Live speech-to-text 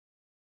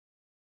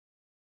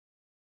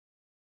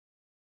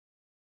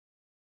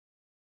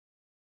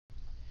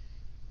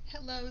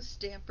Hello,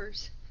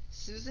 Stampers.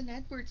 Susan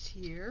Edwards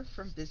here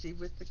from Busy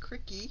with the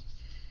Cricky.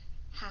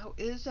 How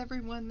is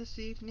everyone this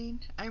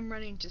evening? I'm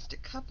running just a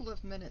couple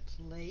of minutes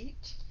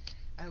late.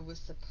 I was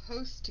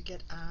supposed to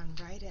get on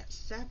right at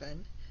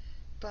 7,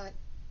 but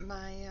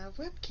my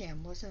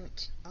webcam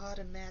wasn't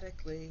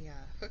automatically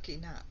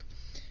hooking up.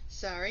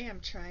 Sorry,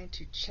 I'm trying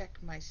to check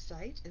my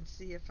site and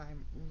see if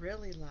I'm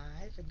really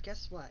live, and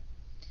guess what?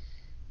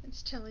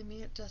 It's telling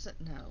me it doesn't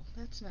know.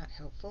 That's not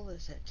helpful,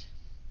 is it?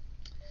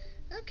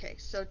 Okay,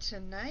 so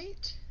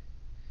tonight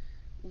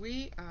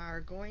we are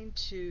going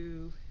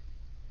to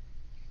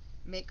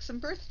make some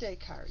birthday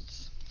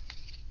cards.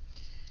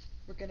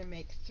 We're going to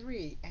make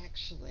 3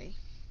 actually.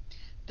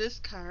 This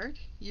card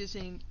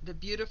using the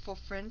beautiful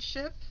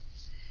Friendship,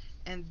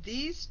 and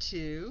these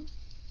 2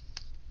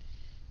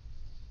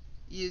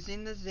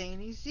 using the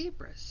Zany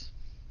Zebras.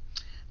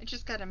 I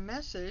just got a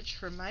message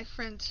from my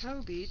friend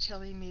Toby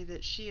telling me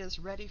that she is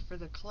ready for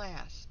the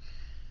class.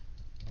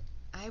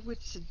 I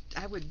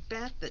would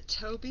bet that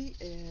Toby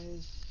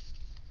is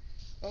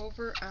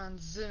over on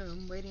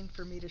Zoom waiting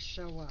for me to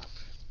show up.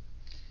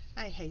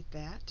 I hate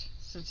that,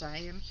 since I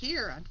am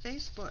here on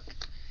Facebook.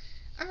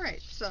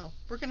 Alright, so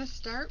we're going to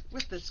start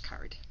with this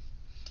card.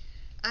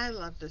 I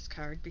love this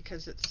card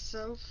because it's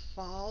so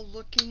fall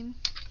looking,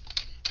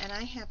 and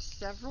I have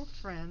several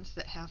friends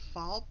that have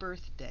fall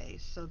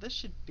birthdays, so this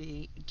should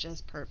be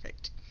just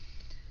perfect.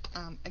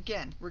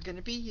 Again, we're going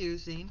to be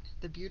using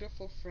the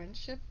beautiful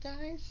Friendship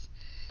dies.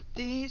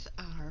 These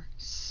are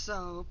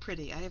so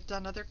pretty. I have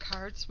done other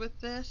cards with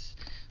this.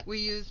 We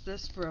used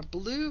this for a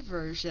blue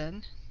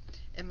version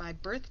in my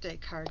birthday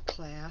card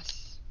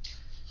class.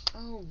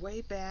 Oh,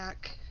 way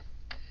back.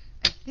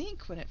 I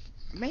think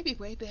maybe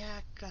way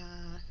back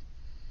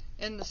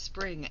in the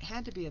spring. It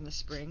had to be in the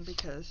spring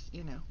because,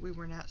 we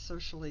were not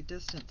socially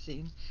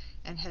distancing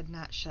and had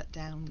not shut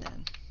down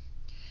then.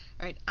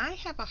 Alright, I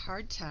have a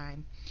hard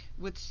time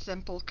with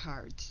simple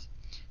cards.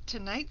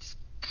 Tonight's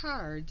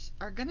cards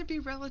are going to be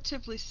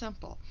relatively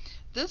simple.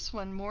 This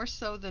one more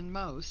so than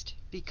most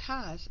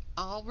because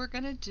all we're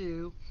going to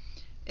do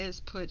is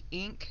put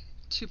ink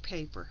to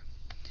paper.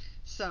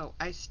 So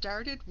I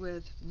started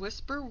with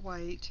Whisper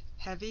White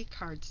heavy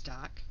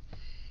cardstock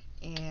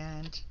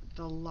and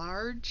the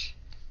large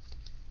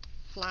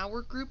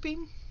flower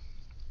grouping.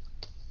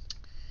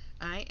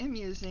 I am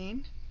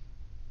using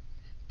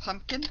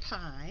Pumpkin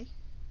Pie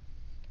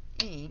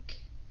ink,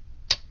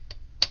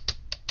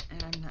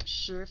 and I'm not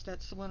sure if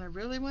that's the one I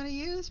really want to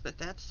use, but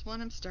that's the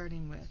one I'm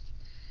starting with.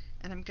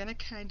 And I'm going to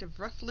kind of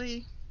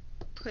roughly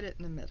put it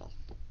in the middle.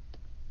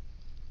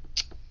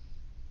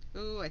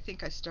 Ooh, I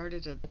think I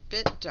started a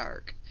bit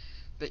dark,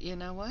 but you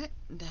know what?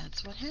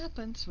 That's what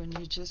happens when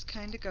you just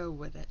kind of go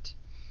with it.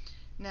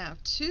 Now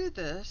to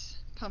this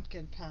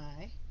pumpkin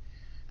pie,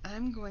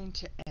 I'm going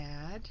to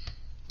add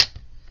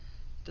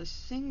the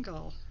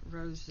single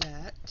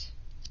rosette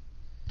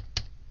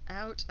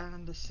out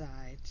on the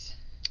sides.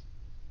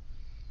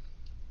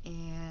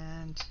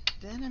 And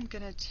then I'm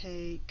going to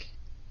take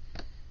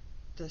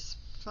this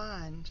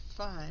fun,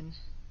 I'm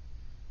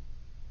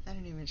not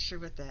even sure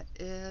what that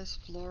is,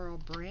 floral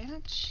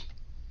branch,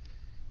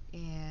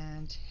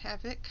 and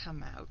have it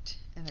come out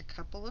in a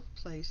couple of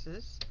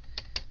places,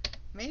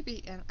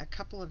 maybe in a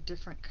couple of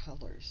different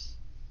colors.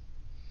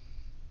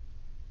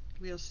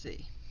 We'll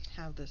see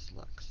how this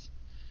looks.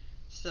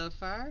 So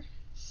far,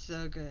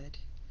 so good.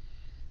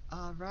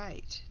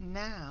 Alright,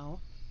 now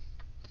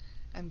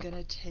I'm going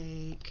to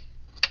take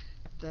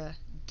the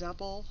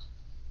double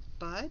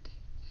bud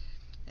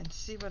and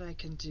see what I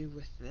can do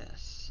with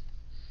this.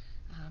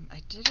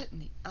 I did it in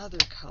the other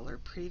color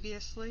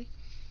previously,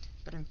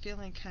 but I'm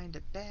feeling kind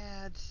of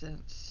bad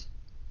since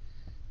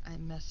I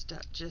messed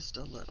up just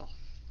a little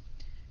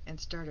and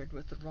started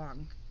with the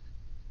wrong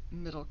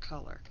middle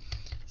color.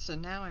 So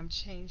now I'm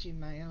changing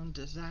my own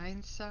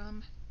design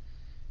some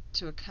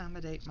to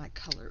accommodate my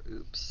color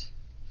oops.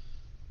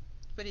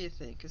 What do you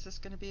think? Is this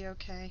going to be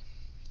okay?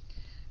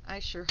 I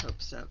sure hope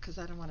so, because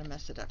I don't want to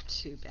mess it up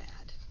too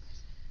bad.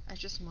 I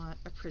just want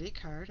a pretty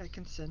card I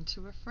can send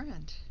to a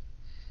friend.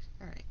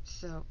 Alright,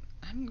 so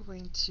I'm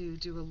going to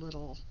do a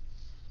little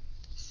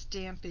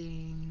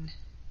stamping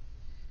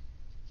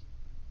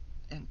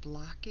and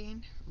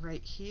blocking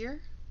right here,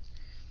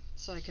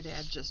 so I could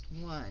add just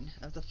one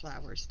of the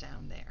flowers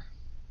down there.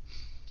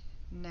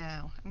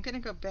 Now, I'm going to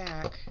go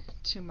back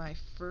to my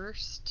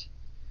first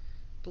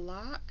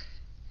block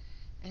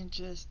and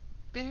just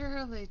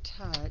barely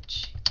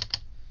touch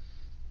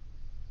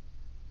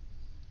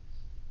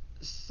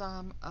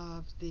some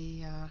of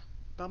the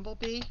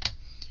bumblebee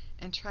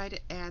and try to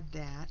add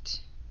that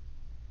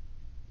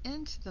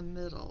into the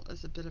middle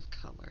as a bit of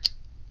color.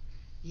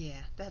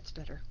 Yeah, that's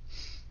better.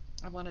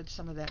 I wanted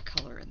some of that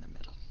color in the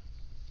middle.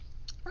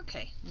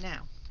 Okay,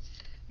 now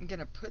I'm going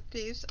to put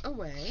these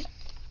away.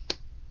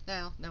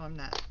 No, I'm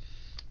not.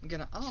 I'm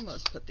going to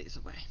almost put these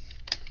away.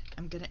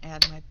 I'm going to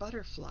add my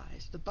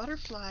butterflies. The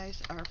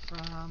butterflies are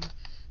from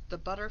the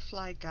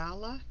Butterfly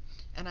Gala,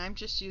 and I'm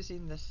just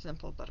using this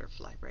simple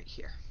butterfly right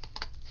here.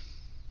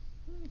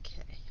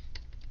 Okay.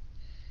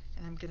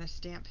 And I'm going to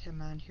stamp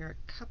him on here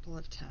a couple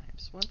of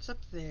times. Once up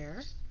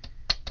there,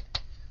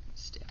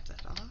 stamp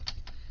that off,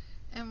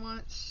 and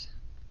once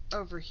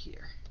over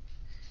here.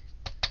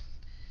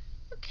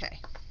 Okay,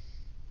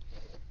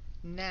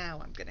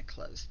 now I'm going to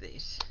close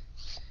these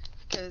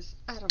because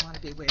I don't want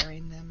to be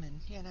wearing them,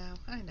 and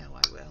I know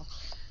I will.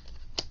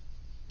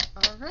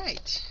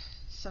 Alright,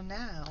 so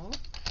now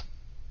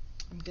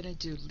I'm going to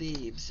do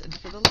leaves, and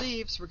for the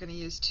leaves we're going to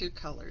use two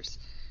colors,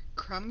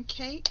 crumb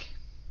cake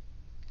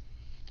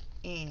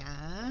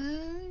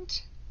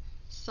and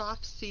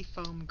soft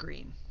seafoam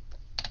green.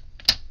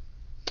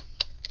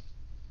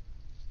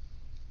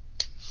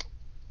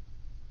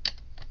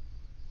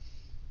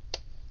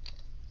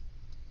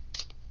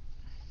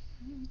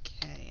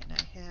 Okay, and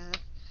I have,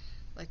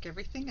 like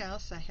everything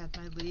else, I had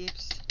my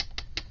leaves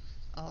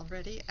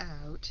already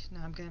out. Now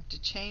I'm going to have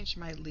to change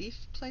my leaf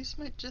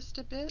placement just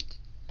a bit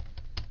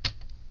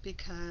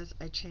because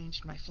I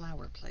changed my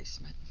flower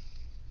placement.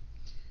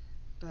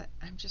 But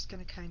I'm just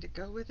going to kind of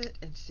go with it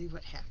and see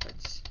what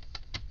happens.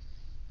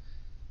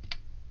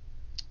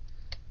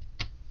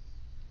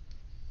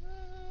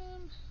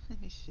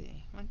 Let me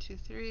see. 1, 2,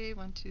 3,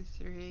 1, 2,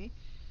 3.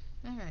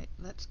 Alright,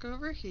 let's go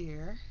over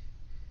here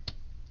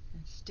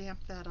and stamp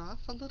that off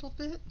a little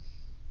bit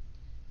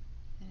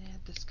and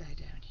add this guy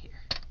down here.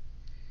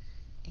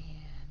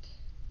 And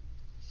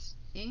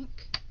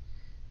ink,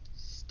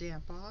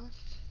 stamp off,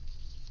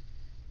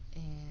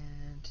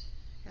 and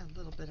got a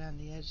little bit on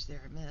the edge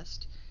there I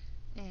missed,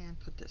 and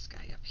put this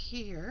guy up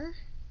here.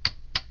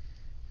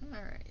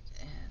 Alright,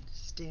 and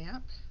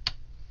stamp,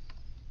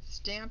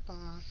 stamp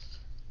off,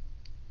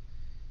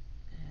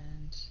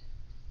 and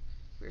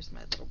where's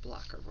my little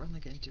blocker? We're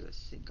only going to do a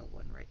single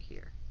one right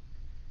here.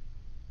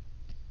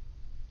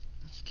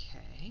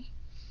 Okay,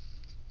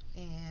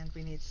 and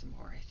we need some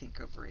more, I think,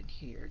 over in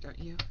here, don't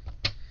you?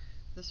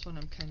 This one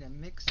I'm kind of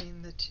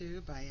mixing the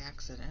two by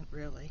accident,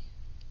 really.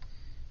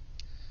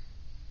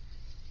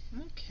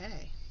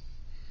 Okay,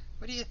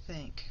 what do you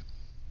think?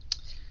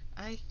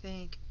 I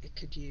think it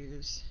could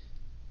use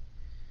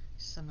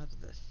some of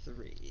the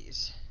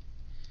threes.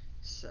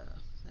 So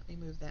let me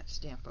move that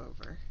stamp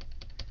over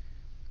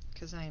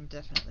because I am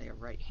definitely a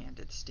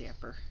right-handed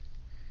stamper.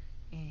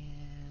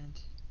 And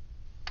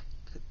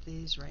put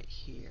these right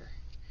here.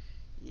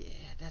 Yeah,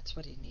 that's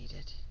what he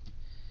needed.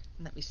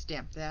 And let me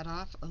stamp that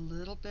off a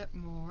little bit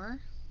more.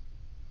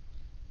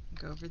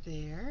 Go over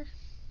there.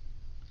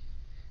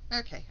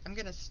 Okay, I'm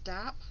going to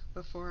stop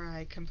before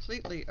I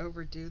completely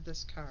overdo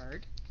this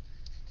card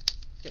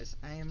because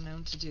I am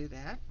known to do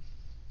that.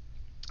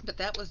 But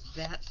that was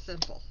that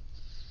simple.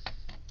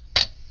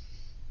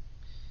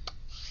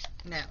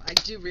 Now, I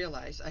do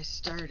realize I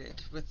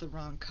started with the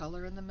wrong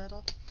color in the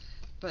middle,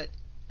 but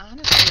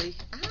honestly,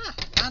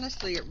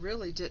 it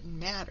really didn't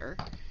matter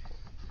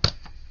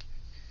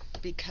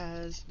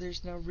because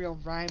there's no real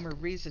rhyme or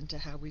reason to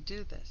how we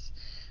do this.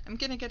 I'm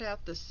going to get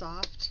out the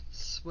soft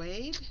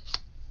suede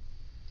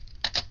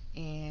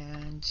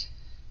and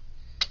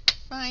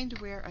find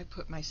where I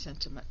put my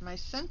sentiment. My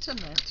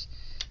sentiment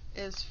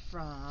is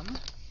from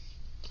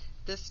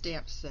this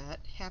stamp set,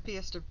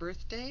 Happiest of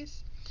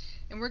Birthdays,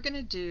 and we're going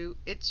to do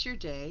It's Your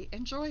Day,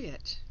 Enjoy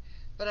It.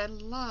 But I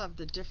love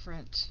the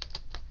different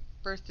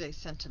birthday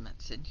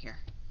sentiments in here.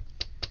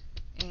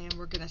 And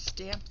we're going to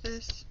stamp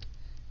this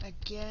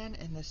again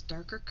in this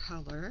darker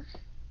color.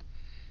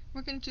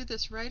 We're going to do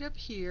this right up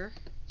here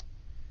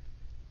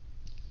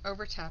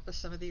over top of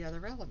some of the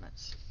other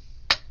elements.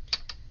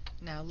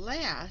 Now the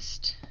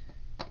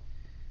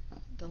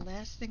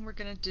last thing we're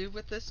going to do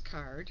with this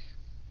card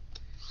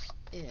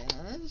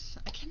is,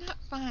 I cannot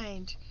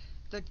find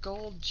the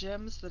gold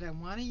gems that I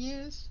want to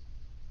use,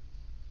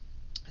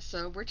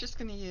 so we're just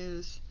going to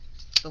use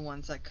the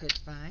ones I could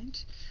find.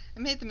 I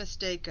made the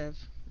mistake of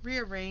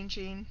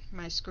rearranging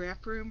my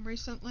scrap room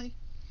recently,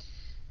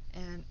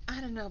 and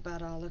I don't know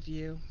about all of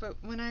you, but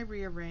when I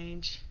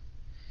rearrange,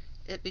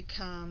 it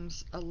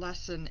becomes a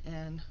lesson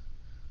in,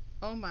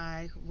 oh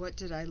my, what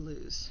did I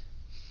lose?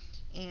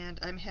 And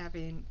I'm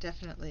having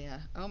definitely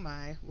a, oh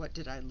my, what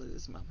did I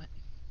lose moment.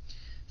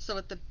 So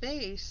at the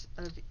base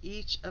of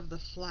each of the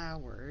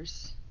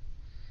flowers,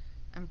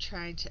 I'm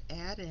trying to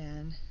add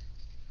in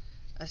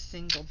a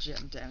single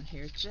gem down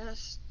here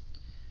just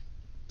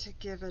to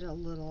give it a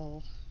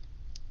little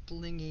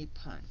blingy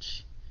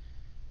punch.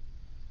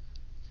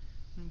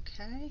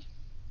 Okay,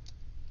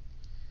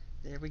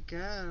 there we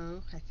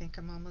go. I think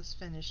I'm almost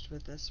finished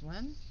with this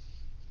one.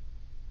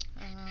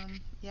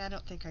 Yeah, I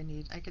don't think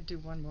I could do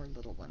one more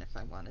little one if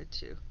I wanted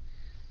to.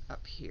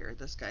 Up here,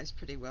 this guy's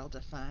pretty well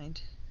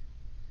defined.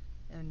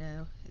 Oh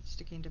no, it's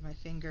sticking to my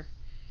finger.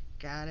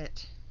 Got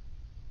it.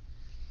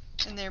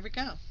 And there we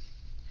go.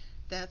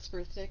 That's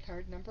birthday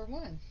card number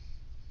 1.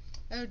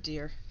 Oh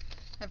dear,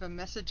 I have a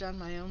message on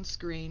my own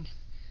screen.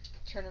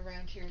 Turn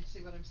around here and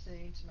see what I'm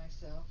saying to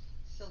myself.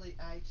 Silly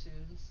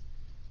iTunes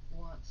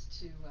wants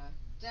to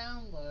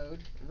download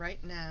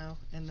right now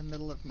in the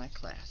middle of my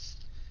class.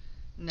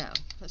 No,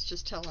 let's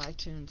just tell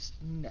iTunes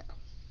no.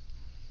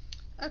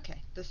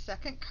 Okay, the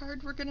second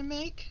card we're going to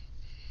make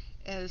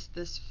is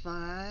this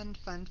fun,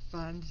 fun,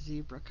 fun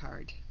zebra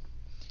card.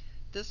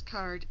 This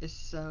card is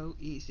so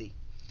easy.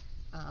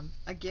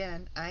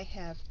 Again, I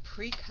have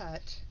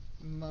pre-cut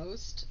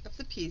most of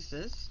the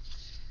pieces.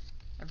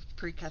 I've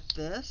pre-cut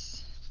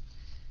this,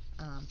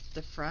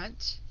 the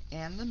front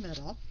and the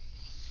middle,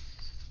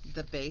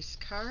 the base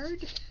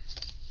card,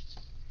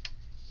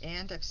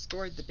 and I've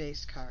scored the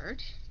base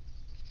card.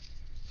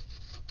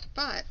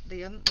 But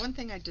the one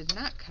thing I did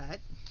not cut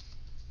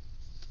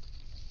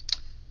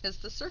is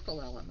the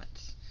circle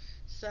elements.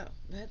 So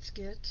let's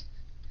get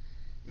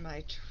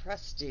my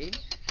trusty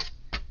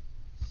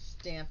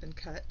Stampin'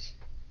 Cut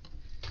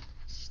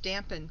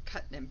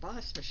and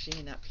Emboss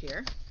machine up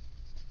here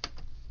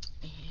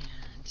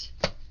and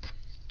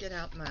get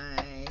out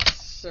my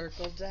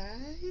circle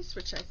dies,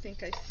 which I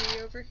think I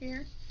see over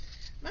here.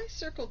 My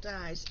circle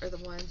dies are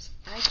the ones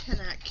I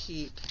cannot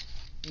keep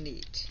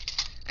neat.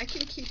 I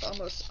can keep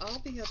almost all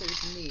the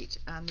others neat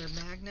on their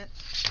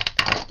magnets.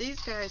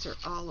 These guys are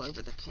all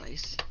over the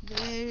place.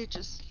 They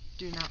just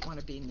do not want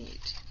to be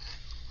neat.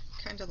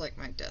 Kind of like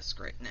my desk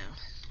right now.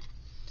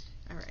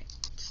 Alright,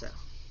 so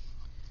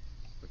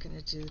we're going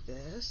to do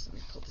this. Let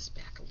me pull this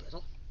back a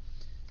little.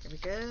 There we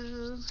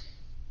go.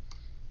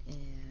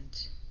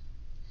 And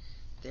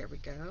there we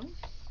go.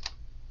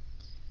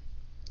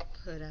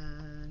 Put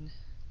on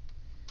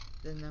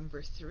the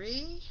number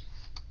 3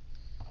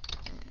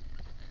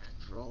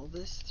 and roll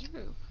this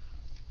through.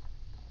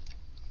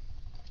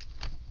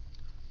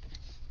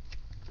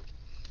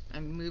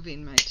 I'm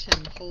moving my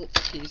Tim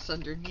Holtz piece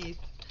underneath.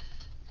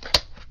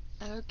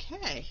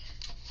 Okay,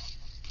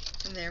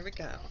 and there we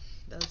go.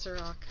 Those are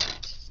all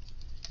cut.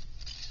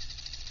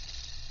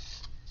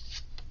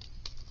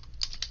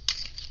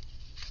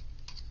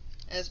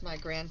 As my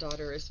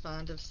granddaughter is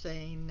fond of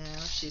saying now,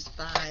 she's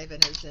 5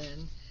 and is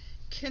in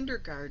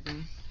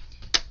kindergarten,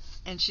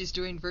 and she's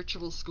doing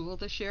virtual school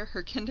this year.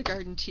 Her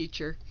kindergarten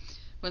teacher,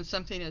 when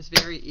something is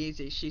very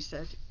easy, she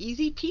says,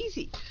 easy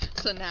peasy.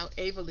 So now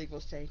Avalee will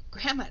say,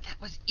 Grandma,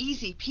 that was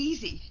easy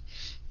peasy.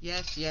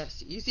 Yes,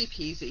 yes, easy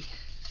peasy.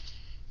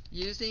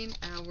 Using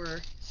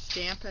our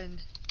Stampin'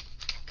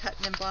 Cut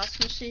and Emboss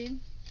machine,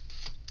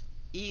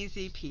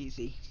 easy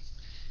peasy.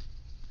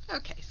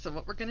 Okay, so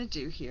what we're going to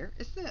do here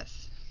is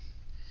this.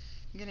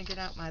 I'm going to get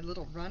out my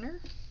little runner,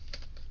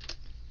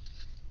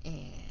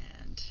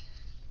 and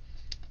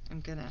I'm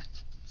going to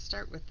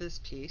start with this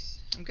piece.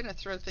 I'm going to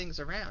throw things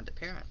around,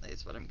 apparently,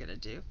 is what I'm going to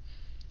do.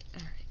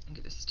 Alright, I'm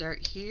going to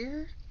start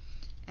here,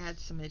 add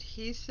some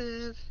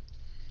adhesive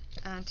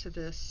onto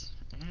this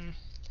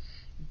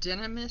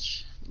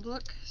denimish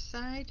look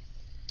side,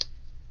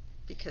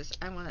 because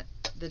I want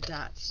the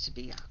dots to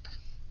be up.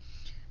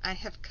 I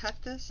have cut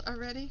this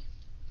already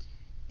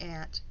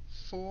at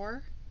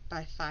 4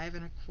 by 5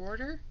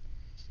 1/4,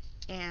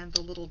 and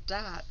the little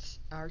dots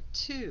are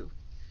 2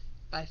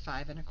 by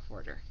 5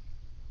 1/4.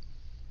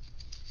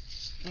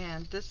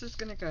 And this is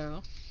going to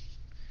go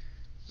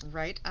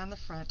right on the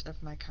front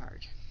of my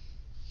card.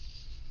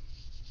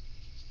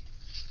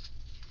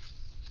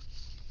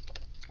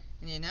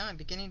 And you know, I'm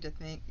beginning to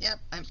think, yep,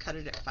 I'm cut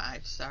it at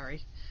 5,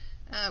 sorry.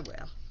 Ah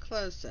well,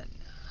 close enough.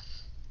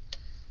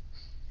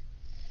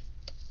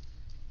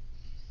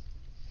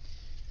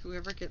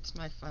 Whoever gets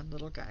my fun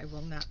little guy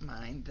will not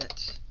mind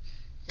that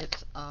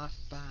it's off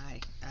by,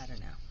 I don't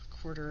know,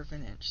 1/4 of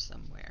an inch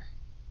somewhere.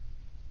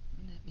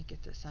 Let me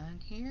get this on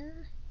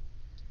here.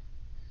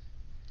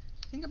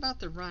 The thing about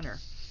the runner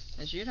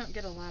is you don't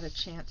get a lot of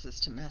chances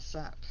to mess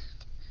up.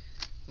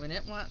 When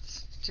it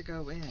wants to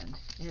go in,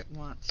 it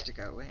wants to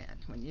go in.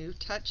 When you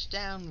touch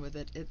down with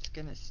it, it's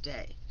going to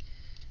stay.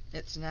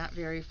 It's not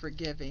very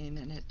forgiving,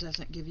 and it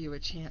doesn't give you a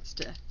chance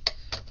to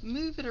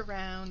move it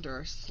around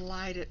or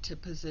slide it to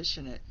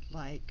position it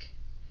like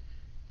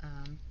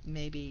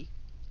maybe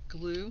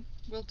glue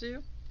will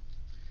do.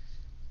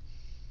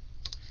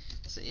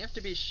 So you have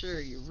to be sure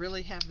you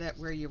really have that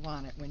where you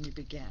want it when you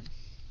begin.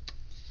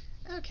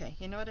 Okay,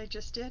 you know what I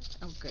just did?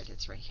 Oh good,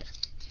 it's right here.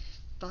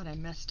 Thought I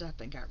messed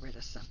up and got rid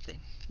of something.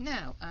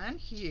 Now on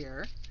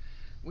here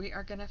we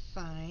are going to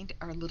find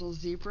our little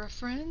zebra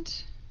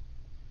friend.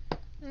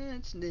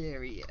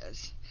 There he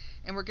is.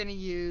 And we're going to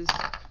use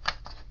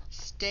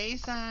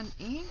Stays On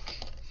ink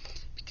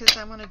because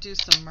I want to do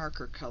some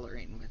marker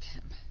coloring with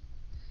him.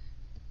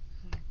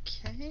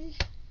 Okay,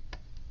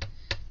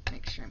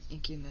 make sure I'm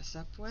inking this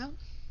up well.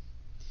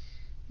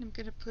 I'm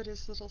going to put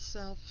his little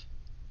self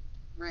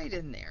right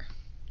in there.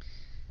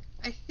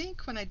 I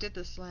think when I did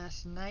this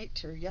last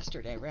night, or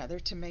yesterday rather,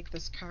 to make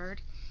this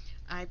card,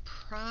 I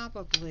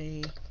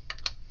probably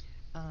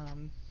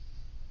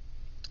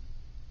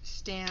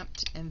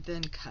stamped and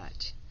then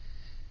cut.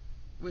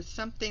 With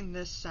something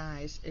this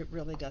size, it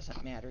really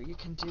doesn't matter. You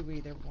can do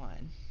either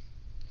one.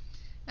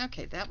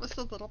 Okay, that was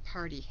the little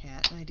party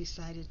hat, and I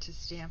decided to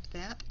stamp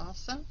that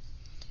also.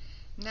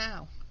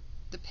 Now,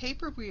 the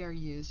paper we are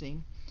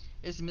using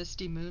is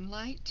Misty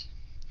Moonlight,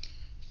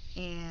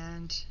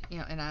 and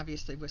and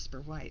obviously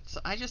Whisper White. So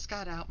I just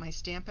got out my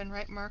Stampin'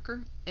 Right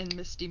marker in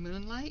Misty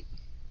Moonlight,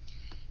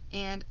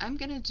 and I'm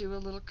going to do a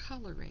little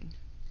coloring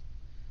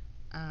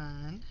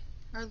on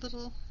our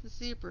little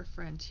zebra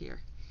friend here.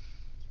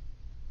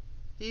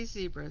 These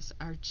zebras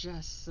are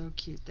just so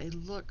cute. They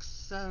look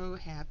so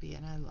happy,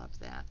 and I love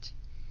that.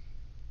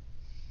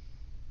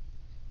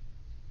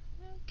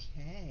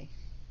 Okay,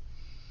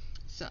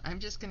 so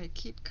I'm just going to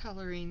keep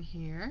coloring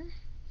here.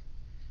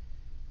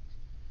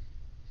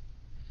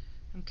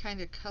 I'm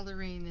kind of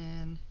coloring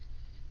in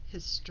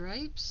his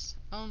stripes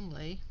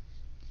only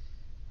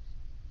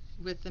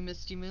with the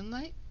Misty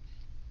Moonlight.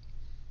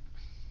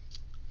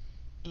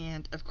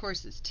 And of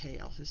course his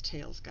tail. His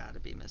tail's got to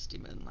be Misty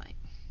Moonlight.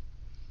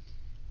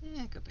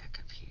 Yeah, go back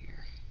up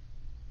here.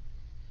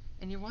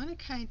 And you want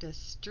to kind of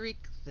streak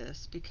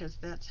this because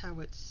that's how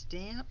it's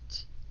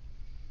stamped.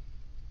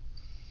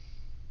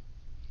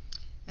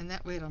 And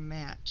that way it'll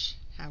match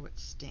how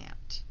it's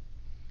stamped.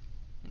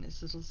 And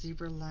his little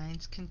zebra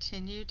lines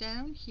continue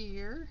down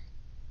here.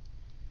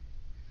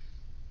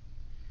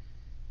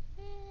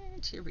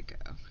 And here we go.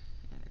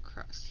 And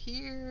across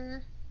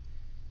here.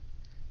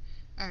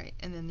 Alright,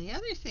 and then the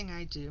other thing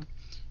I do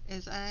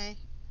is I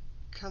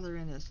color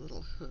in his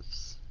little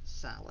hoofs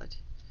solid.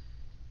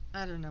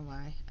 I don't know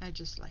why, I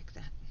just like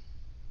that.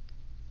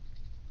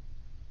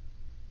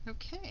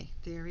 Okay,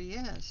 there he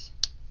is.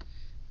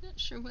 Not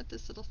sure what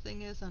this little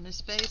thing is on his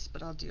face,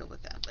 but I'll deal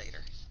with that later.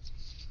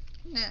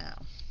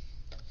 Now,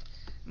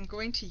 I'm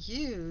going to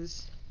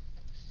use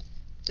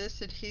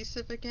this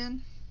adhesive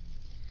again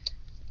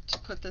to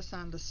put this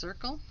on the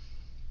circle,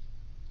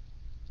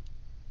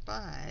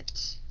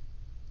 but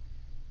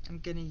I'm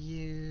going to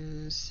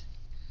use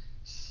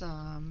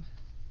some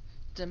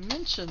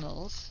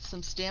dimensionals,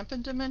 some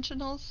Stampin'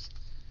 dimensionals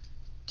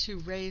to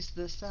raise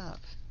this up.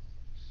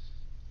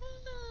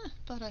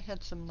 Thought I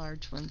had some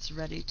large ones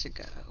ready to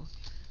go.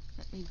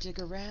 Let me dig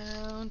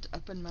around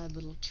up in my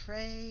little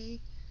tray.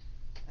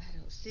 I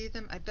don't see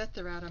them. I bet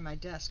they're out on my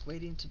desk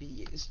waiting to be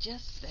used.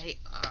 Yes, they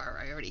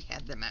are. I already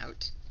had them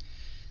out.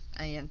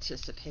 I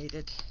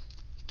anticipated.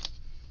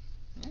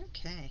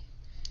 Okay.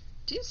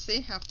 Do you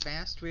see how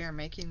fast we are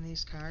making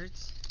these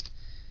cards?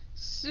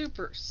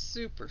 Super,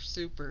 super,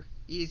 super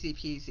easy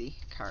peasy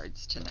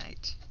cards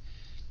tonight.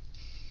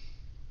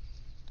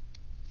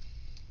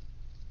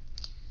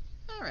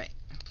 Alright,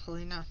 I'm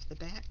pulling off the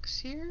backs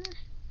here.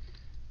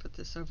 Put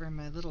this over in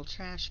my little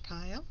trash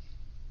pile.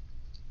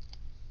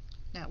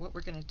 Now what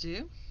we're going to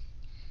do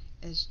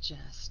is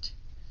just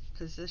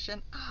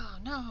position. Oh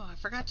no, I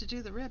forgot to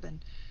do the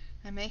ribbon.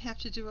 I may have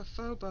to do a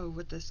faux bow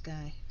with this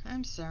guy.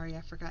 I'm sorry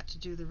I forgot to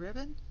do the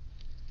ribbon.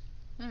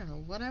 I don't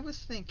know what I was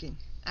thinking.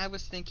 I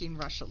was thinking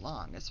rush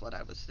along is what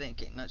I was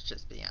thinking. Let's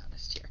just be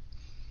honest here.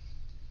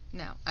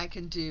 Now I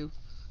can do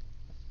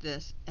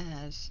this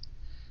as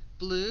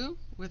blue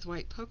with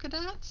white polka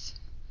dots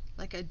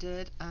like I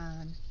did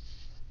on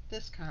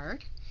this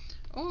card,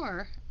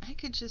 or I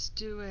could just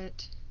do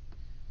it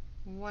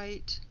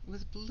white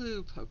with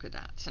blue polka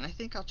dots, and I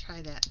think I'll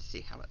try that and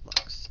see how it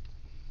looks.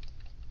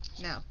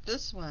 Now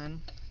this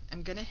one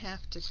I'm gonna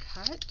have to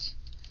cut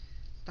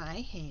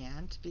by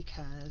hand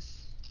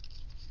because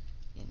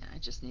I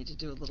just need to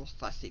do a little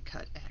fussy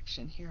cut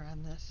action here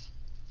on this.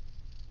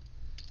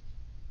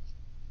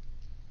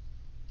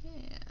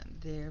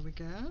 And there we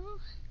go.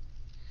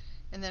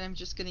 And then I'm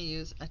just going to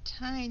use a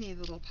tiny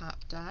little pop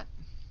dot.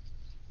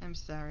 I'm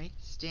sorry,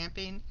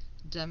 stamping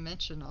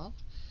dimensional.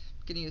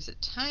 I'm going to use a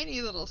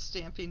tiny little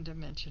stamping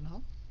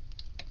dimensional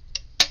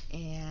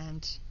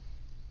and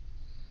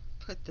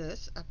put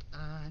this up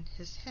on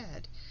his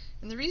head.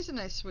 And the reason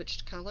I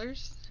switched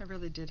colors, I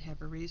really did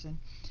have a reason,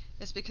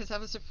 is because I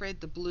was afraid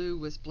the blue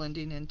was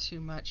blending in too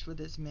much with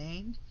his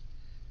mane.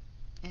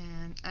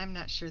 And I'm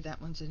not sure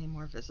that one's any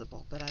more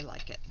visible, but I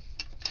like it.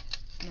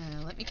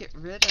 Now let me get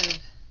rid of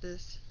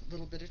this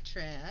little bit of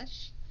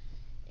trash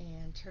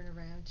and turn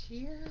around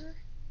here.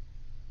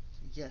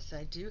 Yes,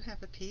 I do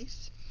have a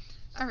piece.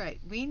 Alright,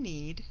 we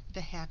need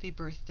the happy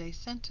birthday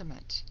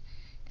sentiment.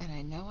 And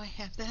I know I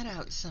have that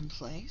out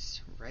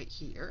someplace, right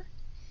here.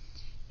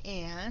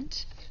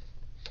 And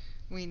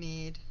we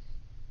need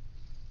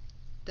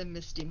the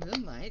Misty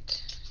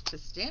Moonlight to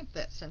stamp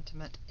that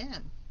sentiment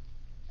in.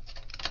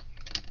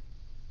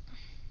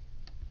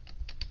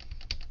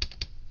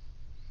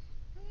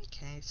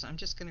 Okay, so I'm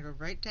just going to go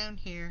right down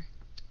here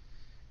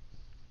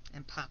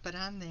and pop it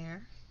on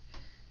there.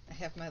 I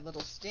have my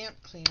little stamp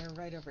cleaner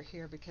right over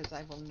here because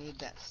I will need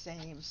that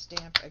same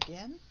stamp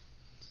again.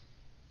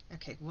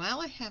 Okay, while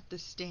I have the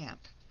stamp,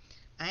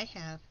 I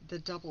have the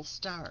double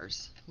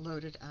stars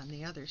loaded on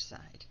the other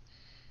side.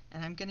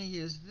 And I'm going to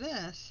use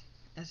this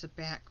as a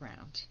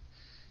background.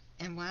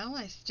 And while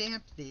I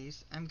stamp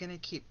these, I'm going to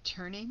keep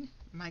turning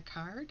my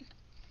card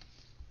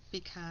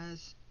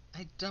because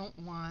I don't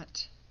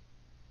want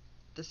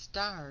the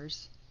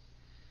stars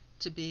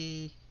to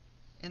be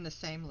in the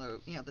same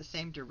the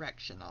same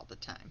direction all the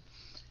time.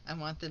 I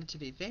want them to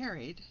be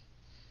varied,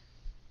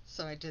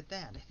 so I did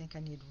that. I think I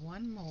need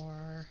one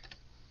more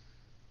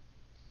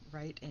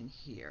right in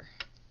here.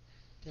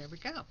 There we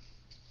go.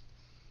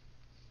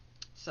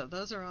 So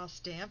those are all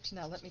stamped.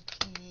 Now let me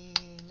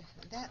clean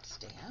that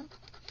stamp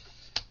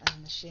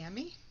on the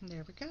chamois.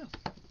 There we go.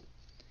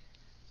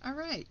 All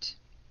right.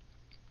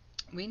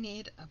 We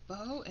need a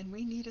bow and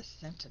we need a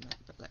sentiment.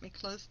 But let me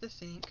close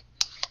this ink,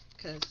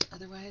 because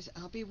otherwise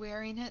I'll be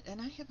wearing it.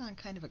 And I have on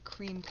kind of a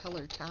cream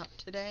color top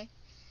today,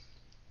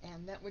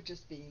 and that would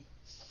just be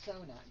so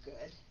not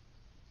good.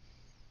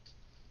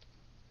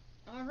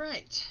 All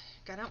right,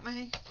 got out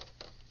my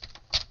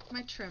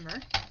trimmer,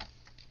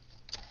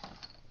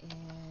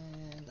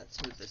 and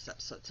let's move this up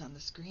so it's on the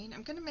screen.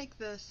 I'm going to make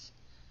this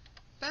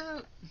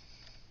about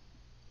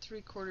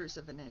 3/4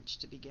 of an inch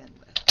to begin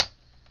with,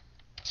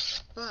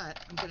 but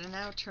I'm going to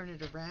now turn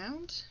it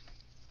around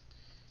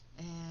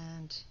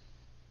and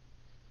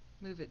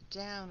move it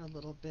down a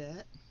little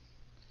bit.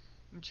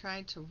 I'm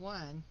trying to,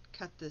 1,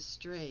 cut this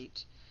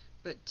straight,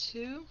 but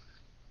 2,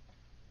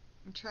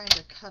 I'm trying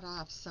to cut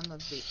off some of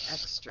the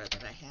extra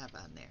that I have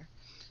on there.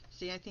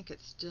 See, I think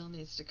it still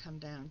needs to come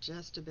down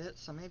just a bit,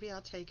 so maybe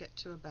I'll take it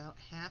to about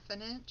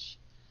 1/2 inch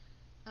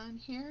on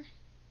here.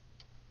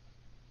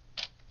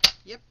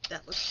 Yep,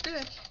 that looks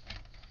good.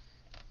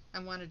 I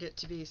wanted it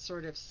to be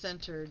sort of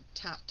centered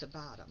top to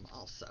bottom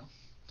also,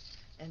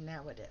 and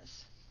now it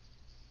is.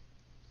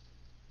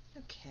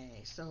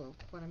 Okay, so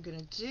what I'm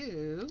going to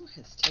do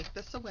is take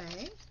this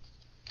away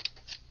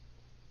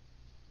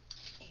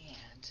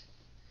and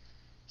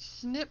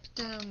snip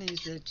down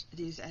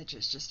these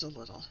edges just a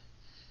little.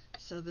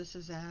 So this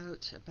is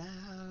out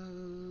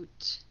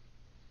about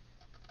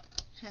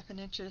 1/2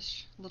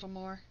 inch-ish, a little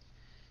more.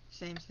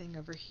 Same thing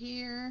over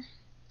here.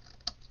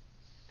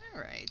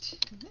 Alright,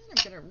 and then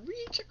I'm going to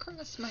reach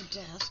across my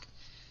desk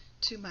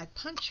to my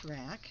punch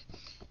rack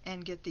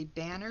and get the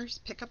Banners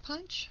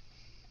Pick-a-Punch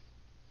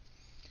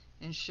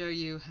and show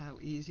you how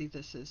easy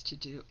this is to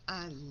do.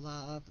 I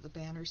love the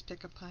Banners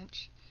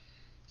Pick-a-Punch.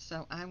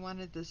 So I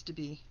wanted this to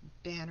be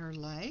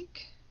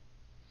banner-like.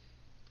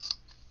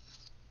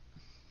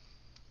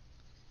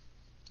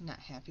 Not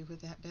happy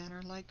with that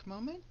banner-like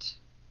moment.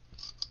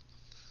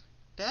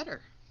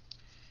 Better.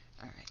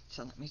 Alright,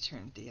 so let me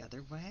turn it the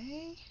other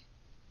way.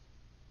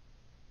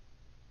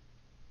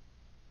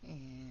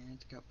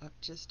 And go up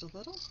just a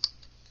little.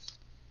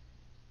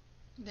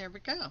 There we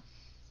go.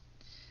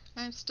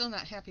 I'm still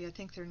not happy. I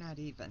think they're not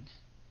even.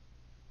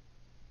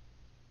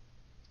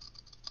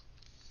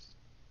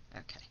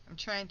 Okay, I'm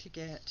trying to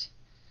get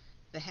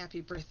the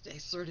happy birthday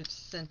sort of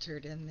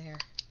centered in there.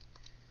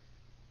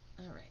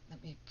 Alright,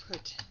 let me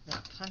put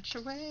that punch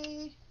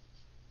away.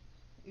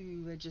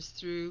 Ooh, I just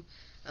threw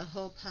a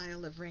whole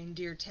pile of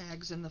reindeer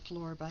tags in the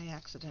floor by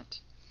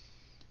accident.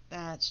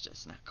 That's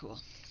just not cool.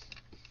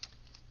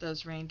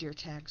 Those reindeer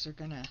tags are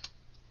gonna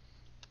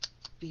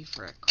be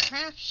for a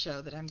craft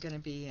show that I'm gonna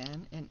be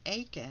in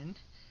Aiken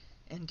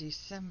in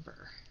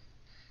December.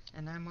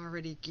 And I'm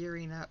already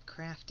gearing up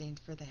crafting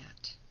for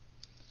that.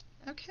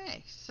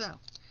 Okay, so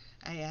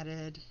I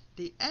added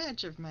the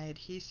edge of my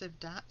adhesive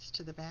dots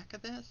to the back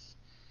of this,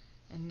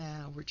 and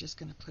now we're just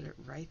going to put it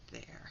right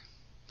there.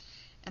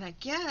 And I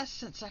guess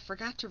since I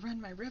forgot to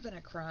run my ribbon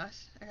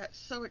across, I got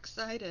so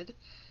excited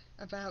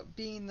about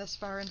being this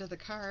far into the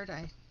card,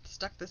 I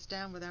stuck this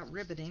down without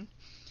ribboning,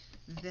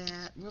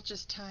 that we'll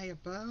just tie a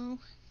bow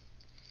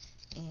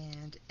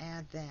and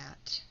add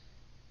that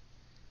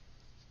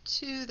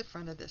to the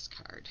front of this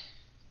card.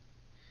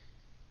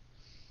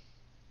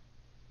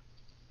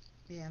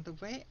 Yeah, the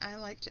way I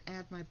like to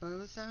add my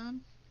bows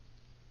on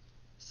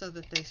so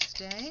that they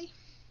stay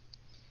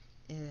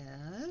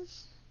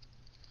is,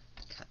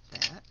 cut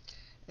that,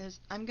 is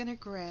I'm going to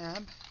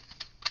grab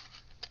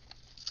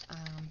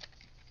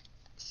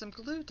some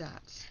glue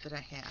dots that I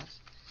have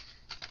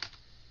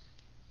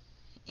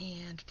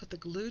and put the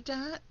glue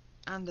dot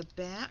on the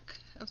back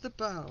of the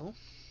bow.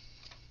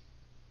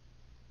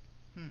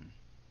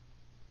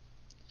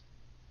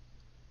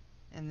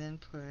 And then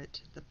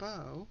put the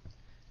bow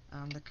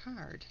on the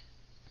card.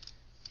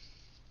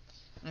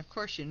 And of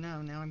course, you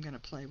know, now I'm going to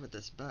play with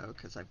this bow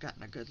because I've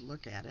gotten a good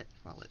look at it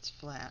while it's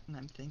flat, and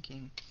I'm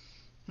thinking,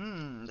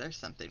 there's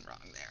something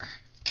wrong there.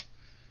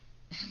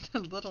 And the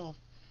little,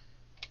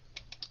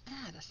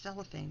 the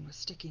cellophane was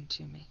sticking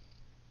to me.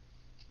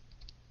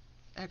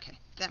 Okay,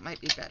 that might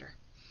be better.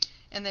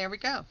 And there we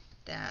go.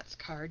 That's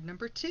card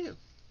number 2.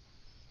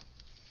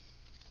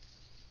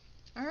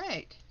 All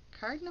right,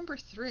 card number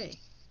 3.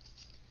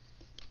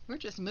 We're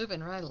just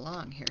moving right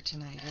along here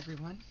tonight,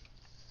 everyone.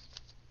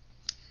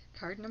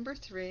 Card number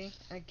 3,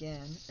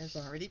 again, is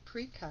already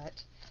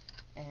pre-cut.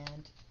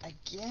 And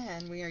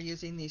again, we are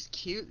using these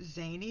cute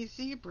zany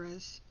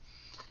zebras.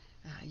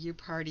 You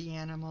party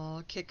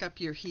animal, kick up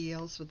your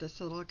heels with this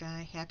little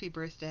guy. Happy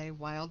birthday,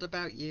 wild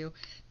about you.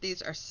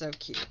 These are so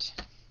cute.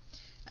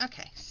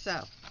 Okay,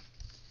 so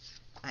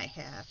I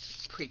have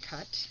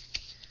pre-cut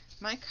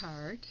my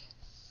card,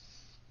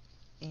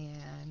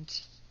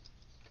 and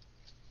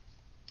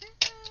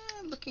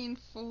looking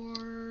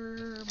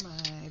for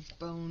my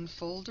bone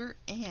folder,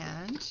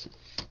 and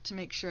to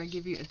make sure I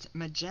give you, it's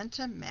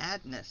Magenta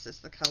Madness is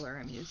the color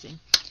I'm using.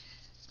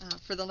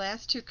 For the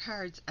last 2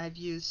 cards, I've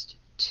used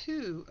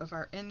 2 of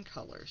our in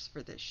colors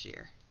for this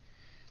year,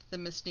 the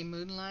Misty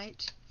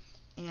Moonlight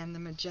and the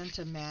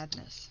Magenta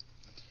Madness.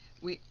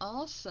 We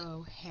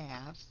also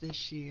have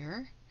this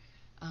year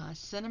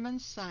Cinnamon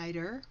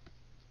Cider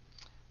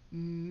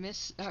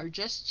Miss or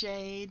Just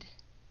Jade,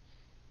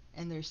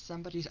 and there's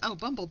somebody's, oh,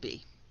 Bumblebee.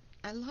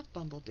 I love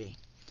Bumblebee.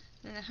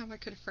 I don't know how I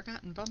could have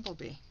forgotten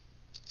Bumblebee.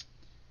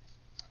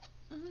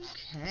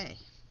 Okay.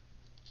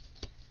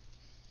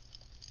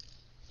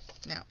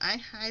 Now, I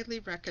highly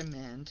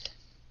recommend,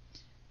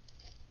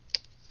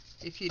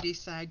 if you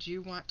decide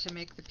you want to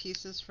make the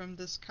pieces from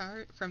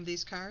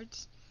these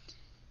cards,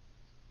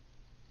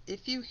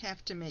 if you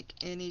have to make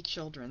any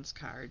children's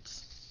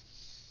cards,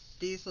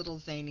 these little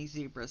zany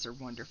zebras are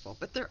wonderful.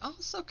 But they're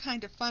also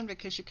kind of fun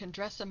because you can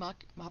dress them up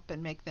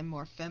and make them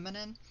more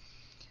feminine.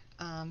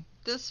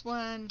 This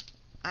one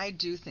I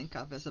do think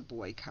of as a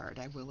boy card,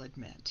 I will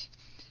admit.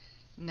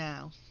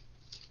 Now,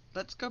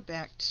 let's go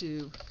back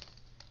to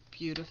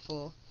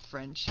Beautiful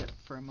Friendship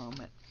for a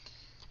moment.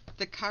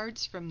 The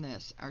cards from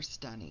this are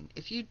stunning.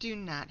 If you do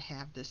not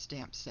have this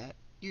stamp set,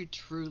 you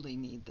truly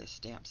need this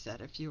stamp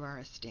set if you are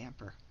a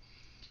stamper.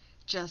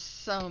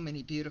 Just so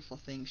many beautiful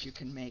things you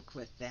can make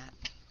with that.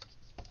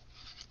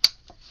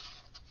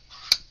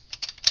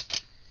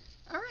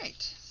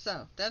 Alright,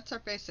 so that's our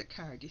basic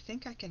card. You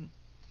think I can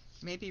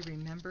maybe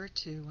remember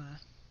to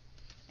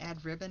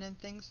add ribbon and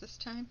things this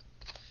time?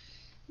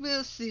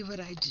 We'll see what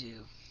I do.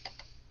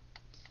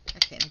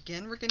 Okay, and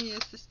again we're going to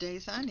use this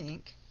Days on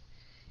ink.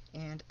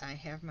 And I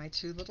have my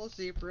two little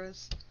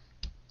zebras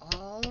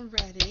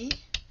already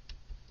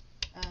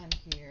on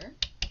here.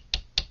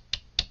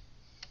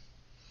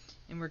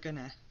 And we're going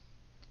to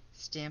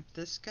stamp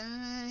this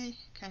guy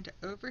kind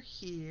of over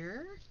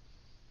here.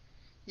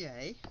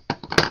 Yay.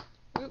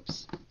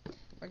 Oops.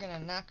 We're going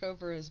to knock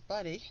over his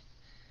buddy.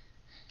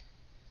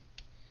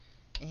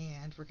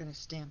 And we're going to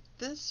stamp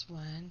this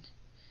one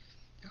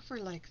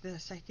over like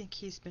this. I think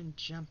he's been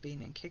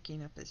jumping and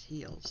kicking up his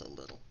heels a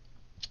little.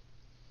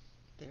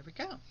 There we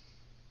go.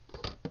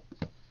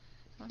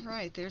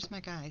 Alright, there's my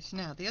guys.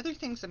 Now, the other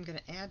things I'm going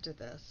to add to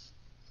this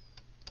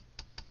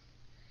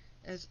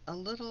is a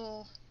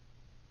little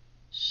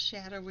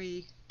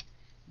shadowy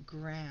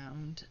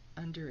ground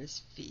under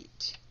his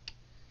feet.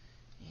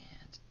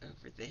 And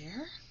over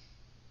there.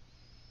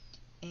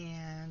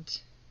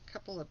 And a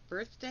couple of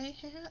birthday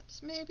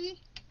hats, maybe,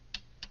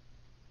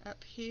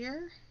 up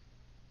here.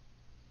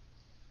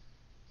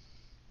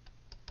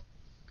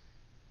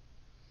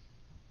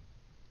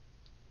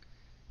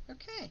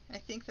 Okay, I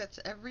think that's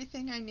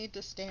everything I need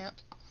to stamp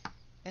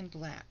in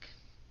black.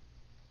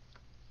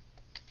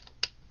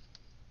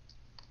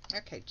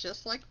 Okay,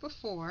 just like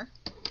before,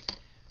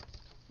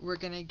 we're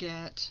going to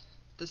get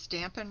the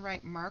Stampin'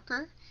 Up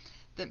marker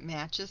that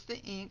matches the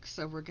ink,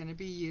 so we're going to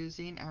be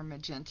using our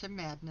Magenta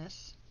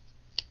Madness,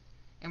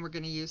 and we're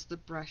going to use the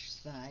brush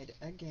side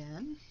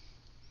again.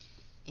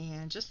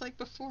 And just like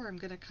before, I'm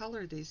going to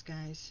color these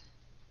guys.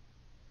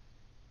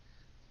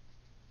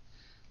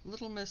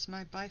 Little miss,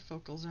 my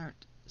bifocals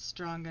aren't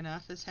strong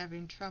enough, is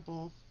having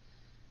trouble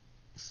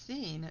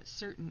seeing at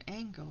certain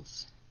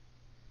angles.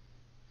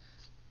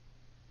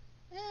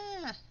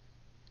 Ah,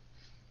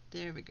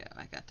 there we go.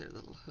 I got their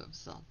little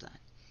hooves all done.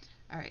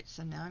 Alright,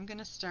 so now I'm going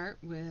to start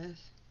with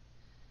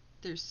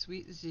their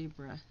sweet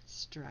zebra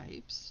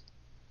stripes.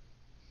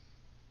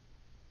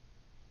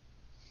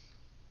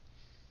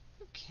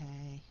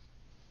 Okay.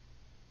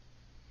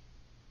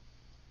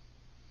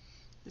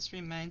 This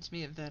reminds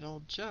me of that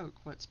old joke,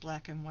 what's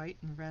black and white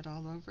and red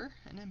all over?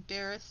 An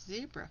embarrassed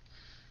zebra.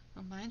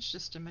 Well, mine's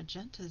just a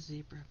magenta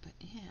zebra, but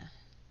yeah.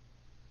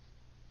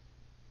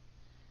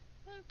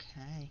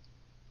 Okay.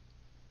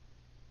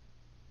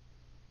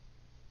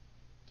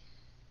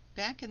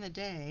 Back in the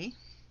day,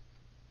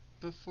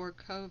 before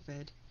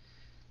COVID,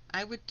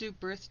 I would do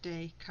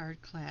birthday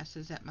card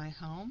classes at my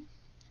home,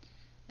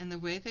 and the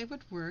way they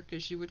would work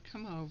is you would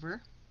come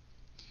over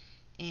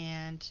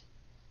and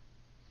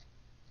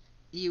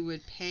you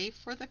would pay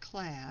for the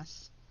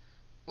class,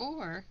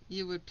 or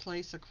you would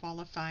place a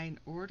qualifying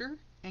order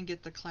and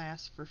get the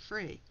class for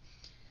free.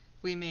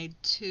 We made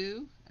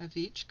 2 of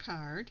each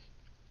card,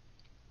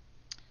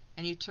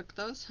 and you took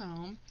those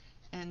home,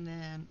 and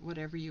then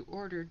whatever you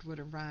ordered would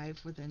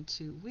arrive within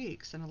 2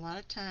 weeks. And a lot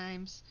of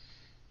times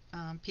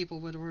people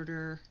would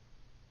order,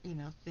 you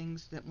know,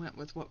 things that went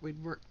with what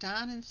we'd worked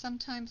on, and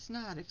sometimes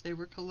not. If they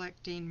were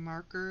collecting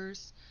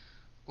markers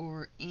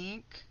or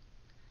ink,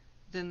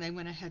 then they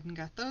went ahead and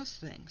got those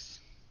things.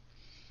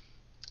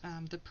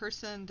 The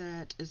person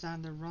that is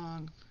on the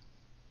wrong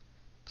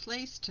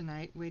place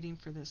tonight waiting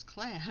for this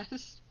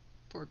class,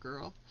 poor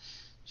girl,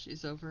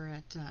 she's over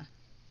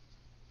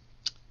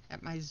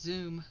at my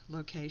Zoom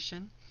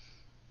location.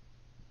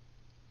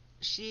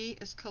 She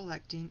is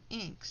collecting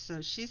ink, so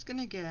she's going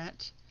to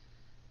get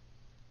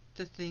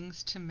the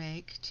things to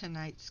make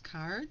tonight's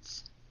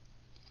cards,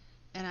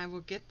 and I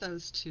will get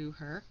those to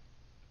her.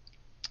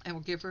 I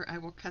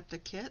will cut the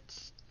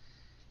kits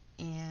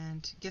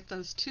and get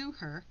those to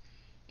her,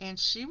 and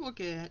she will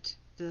get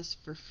this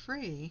for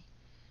free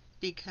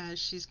because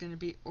she's going to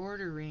be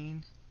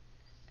ordering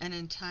an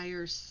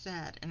entire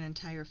set, an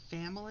entire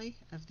family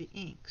of the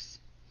inks.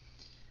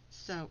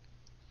 So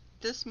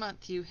this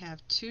month you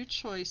have 2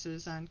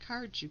 choices on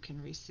cards you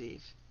can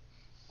receive.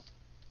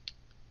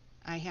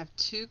 I have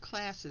 2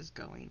 classes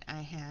going.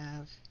 I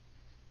have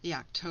the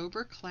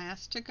October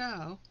class to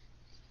go,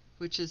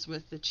 which is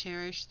with the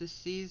Cherish the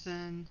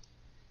Season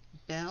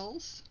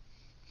bells.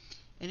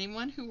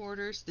 Anyone who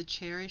orders the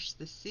Cherish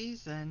the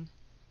Season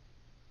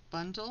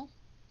bundle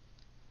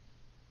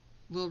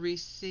will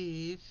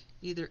receive,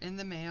 either in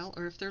the mail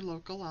or if they're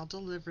local, I'll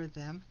deliver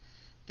them.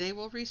 They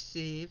will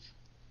receive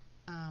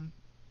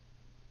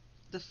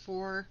the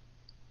 4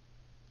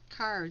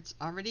 cards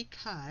already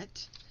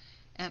cut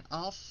and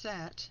all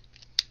set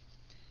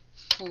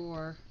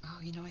for, oh,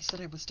 I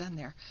said I was done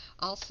there,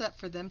 all set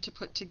for them to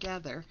put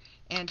together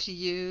and to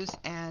use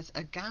as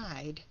a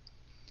guide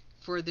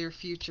for their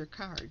future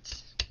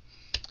cards.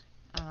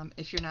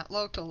 If you're not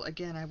local,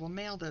 again, I will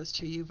mail those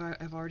to you.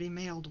 I've already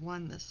mailed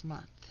one this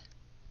month.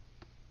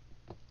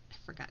 I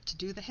forgot to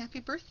do the happy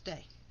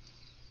birthday.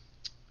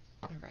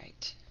 All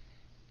right.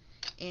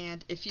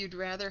 And if you'd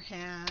rather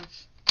have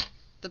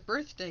the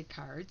birthday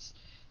cards,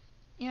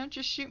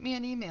 just shoot me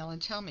an email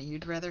and tell me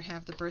you'd rather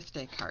have the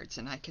birthday cards,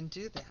 and I can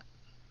do that.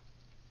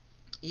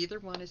 Either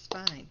one is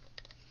fine.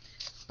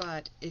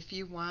 But if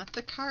you want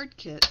the card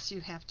kits,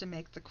 you have to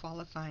make the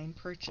qualifying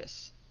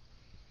purchase.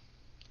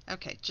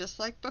 Okay, just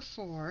like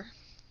before,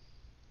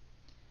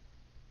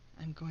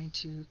 I'm going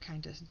to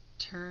kind of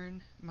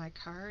turn my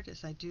card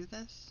as I do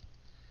this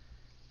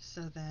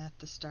so that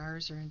the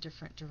stars are in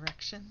different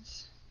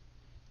directions.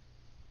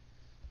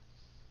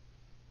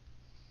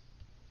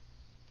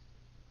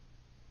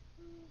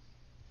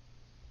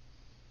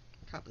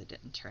 Probably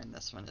didn't turn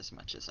this one as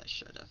much as I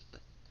should have,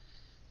 but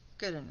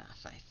good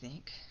enough, I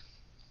think.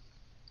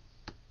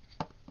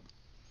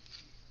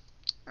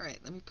 Alright,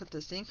 let me put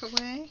this ink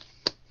away.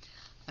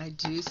 I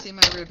do see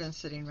my ribbon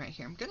sitting right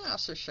here. I'm going to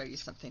also show you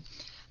something.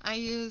 I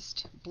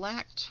used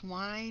black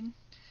twine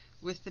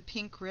with the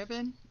pink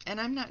ribbon, and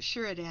I'm not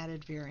sure it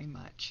added very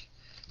much.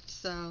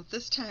 So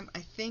this time I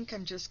think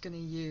I'm just going to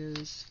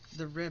use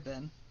the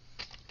ribbon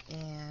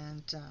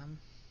and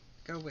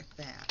go with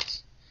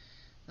that.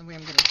 The way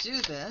I'm going to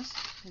do this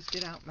is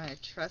get out my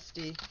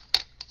trusty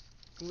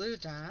glue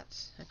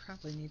dots. I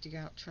probably need to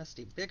get out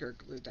trusty bigger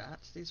glue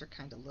dots. These are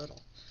kind of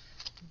little.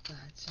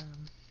 But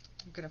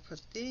I'm going to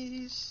put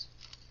these,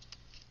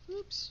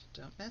 oops,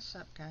 don't mess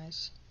up,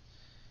 guys,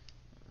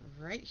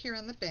 right here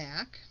on the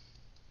back.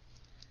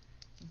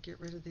 And get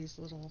rid of these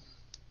little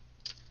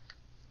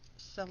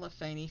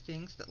cellophane-y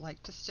things that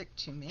like to stick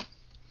to me.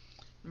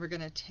 And we're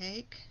going to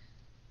take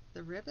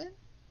the ribbon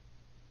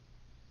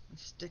and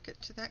stick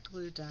it to that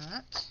glue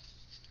dot.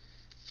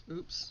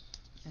 Oops,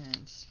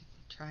 and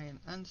try and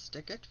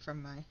unstick it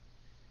from my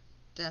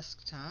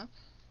desktop.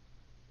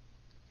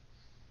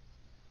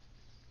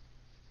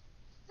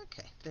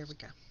 Okay, there we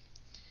go.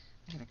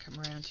 I'm going to come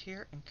around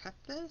here and cut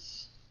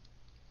this.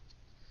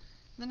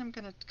 Then I'm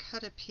going to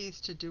cut a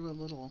piece to do a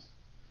little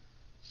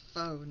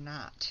faux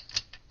knot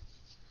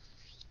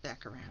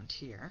back around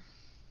here.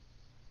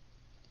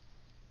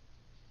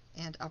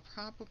 And I'll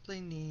probably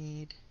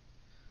need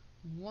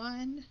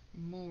one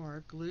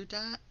more glue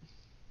dot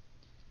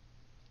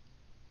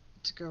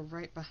to go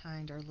right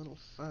behind our little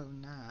faux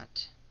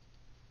knot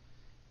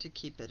to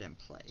keep it in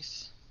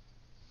place.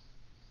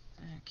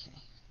 Okay,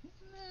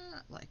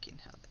 not liking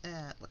how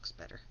that looks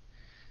better.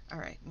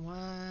 Alright,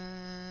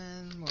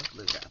 one more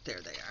glue dot.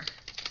 There they are.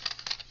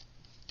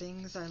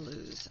 Things I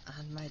lose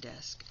on my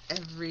desk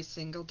every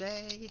single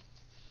day.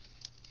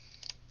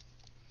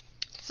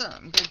 So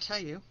I'm going to tell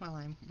you while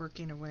I'm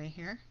working away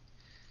here,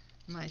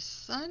 my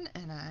son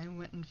and I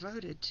went and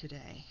voted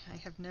today. I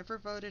have never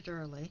voted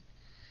early.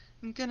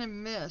 I'm going to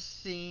miss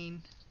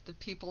seeing the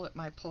people at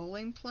my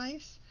polling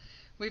place.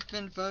 We've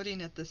been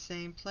voting at the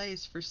same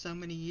place for so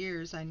many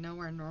years. I know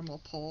our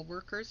normal poll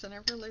workers and I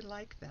really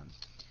like them.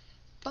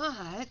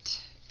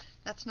 But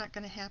that's not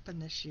going to happen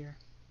this year.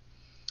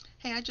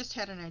 Hey, I just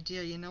had an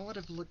idea. You know what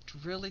would have looked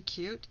really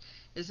cute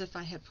is if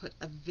I had put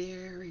a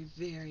very,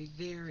 very,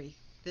 very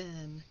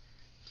thin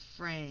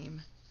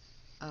frame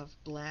of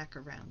black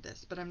around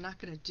this. But I'm not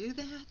going to do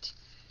that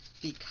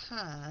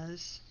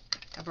because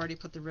I've already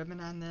put the ribbon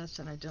on this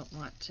and I don't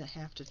want to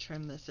have to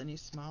trim this any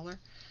smaller.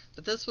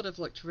 But this would have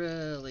looked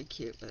really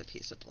cute with a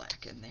piece of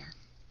black in there.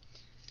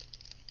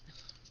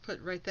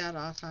 Write that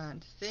off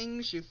on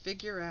things you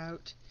figure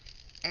out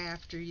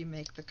after you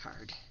make the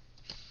card.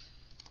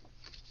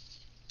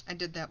 I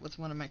did that with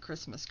one of my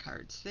Christmas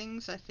cards.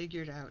 Things I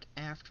figured out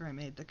after I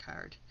made the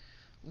card.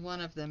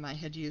 One of them I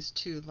had used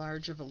too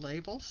large of a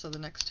label, so the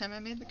next time I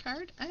made the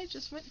card, I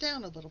just went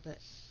down a little bit.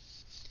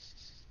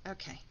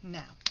 Okay,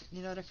 now,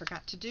 you know what I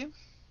forgot to do?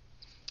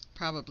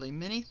 Probably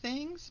many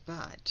things,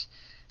 but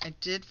I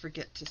did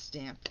forget to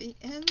stamp the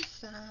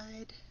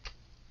inside.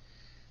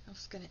 I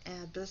was going to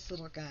add this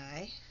little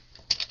guy.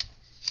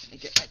 Let me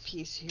get my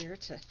piece here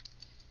to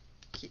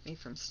keep me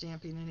from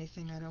stamping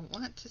anything I don't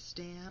want to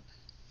stamp.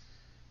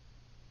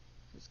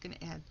 I'm just going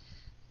to add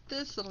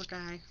this little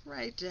guy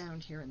right down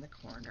here in the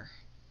corner.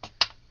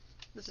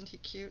 Isn't he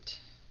cute?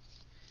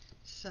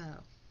 So,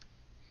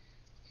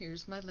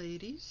 here's my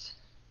ladies.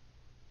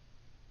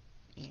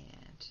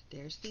 And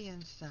there's the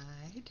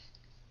inside.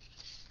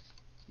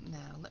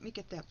 Now, let me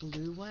get that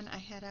blue one I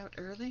had out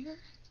earlier.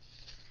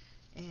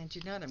 And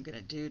you know what I'm going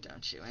to do,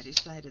 don't you? I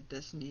decided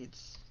this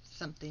needs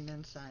something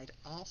inside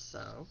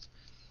also.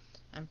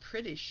 I'm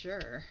pretty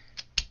sure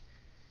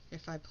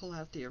if I pull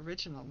out the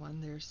original one,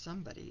 there's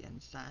somebody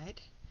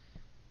inside.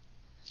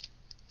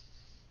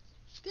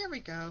 There we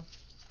go.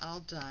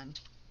 All done.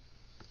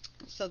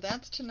 So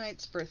that's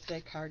tonight's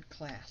birthday card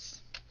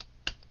class.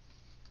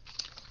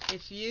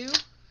 If you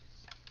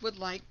would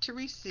like to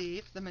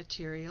receive the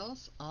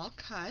materials all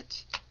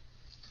cut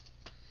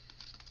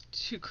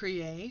to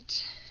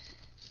create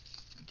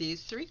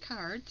these 3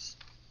 cards,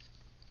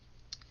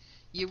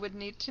 you would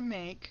need to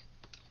make,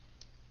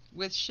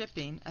 with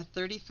shipping, a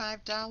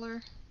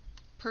 $35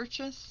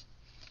 purchase,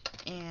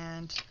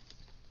 and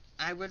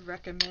I would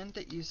recommend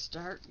that you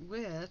start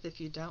with, if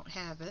you don't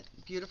have it,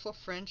 Beautiful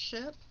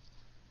Friendship.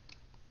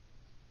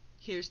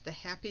 Here's the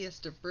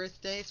Happiest of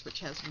Birthdays, which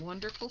has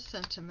wonderful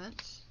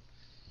sentiments,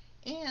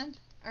 and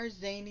our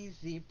Zany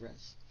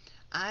Zebras.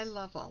 I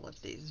love all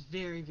of these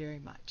very, very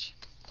much.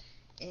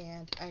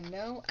 And I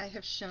know I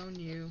have shown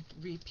you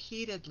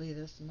repeatedly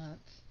this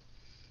month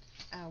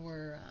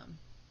our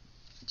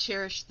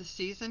Cherish the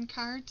Season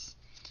cards.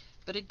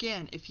 But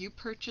again, if you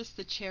purchase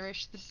the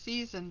Cherish the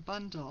Season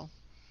bundle,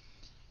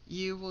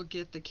 you will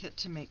get the kit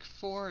to make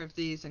 4 of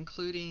these,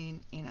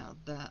 including,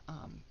 the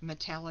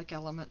metallic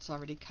elements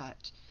already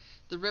cut.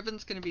 The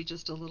ribbon's going to be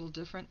just a little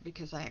different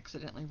because I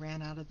accidentally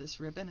ran out of this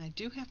ribbon. I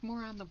do have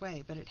more on the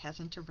way, but it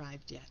hasn't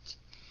arrived yet.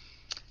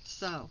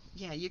 So,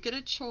 yeah, you get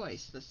a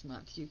choice this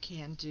month. You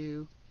can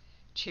do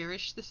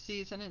Cherish the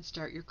Season and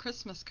start your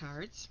Christmas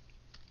cards,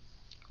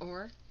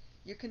 or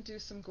you can do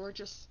some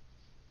gorgeous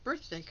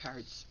birthday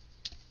cards.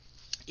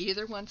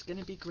 Either one's going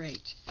to be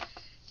great.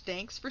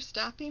 Thanks for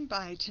stopping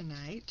by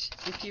tonight.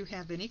 If you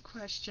have any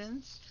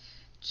questions,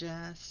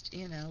 just,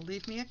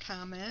 leave me a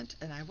comment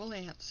and I will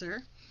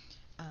answer.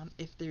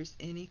 If there's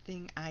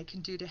anything I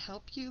can do to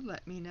help you,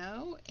 let me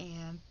know.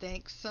 And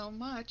thanks so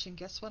much. And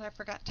guess what I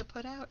forgot to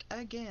put out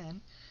again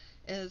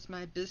is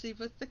my Busy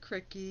with the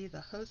Cricky,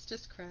 the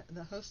hostess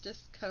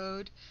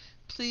code.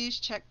 Please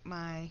check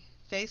my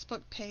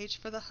Facebook page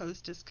for the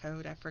hostess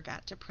code. I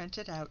forgot to print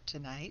it out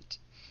tonight.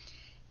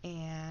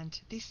 And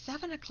these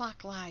 7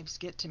 o'clock lives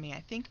get to me. I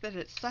think that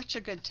it's such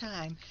a good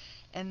time,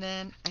 and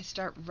then I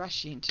start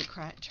rushing to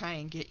try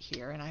and get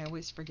here, and I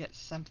always forget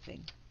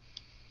something.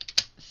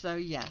 So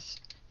yes,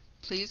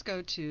 please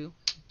go to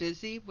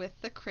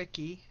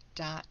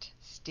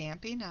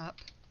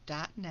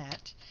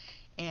busywiththecricky.stampinup.net,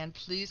 and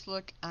please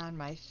look on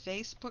my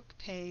Facebook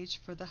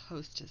page for the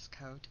hostess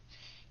code.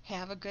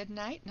 Have a good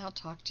night, and I'll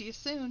talk to you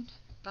soon.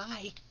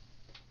 Bye.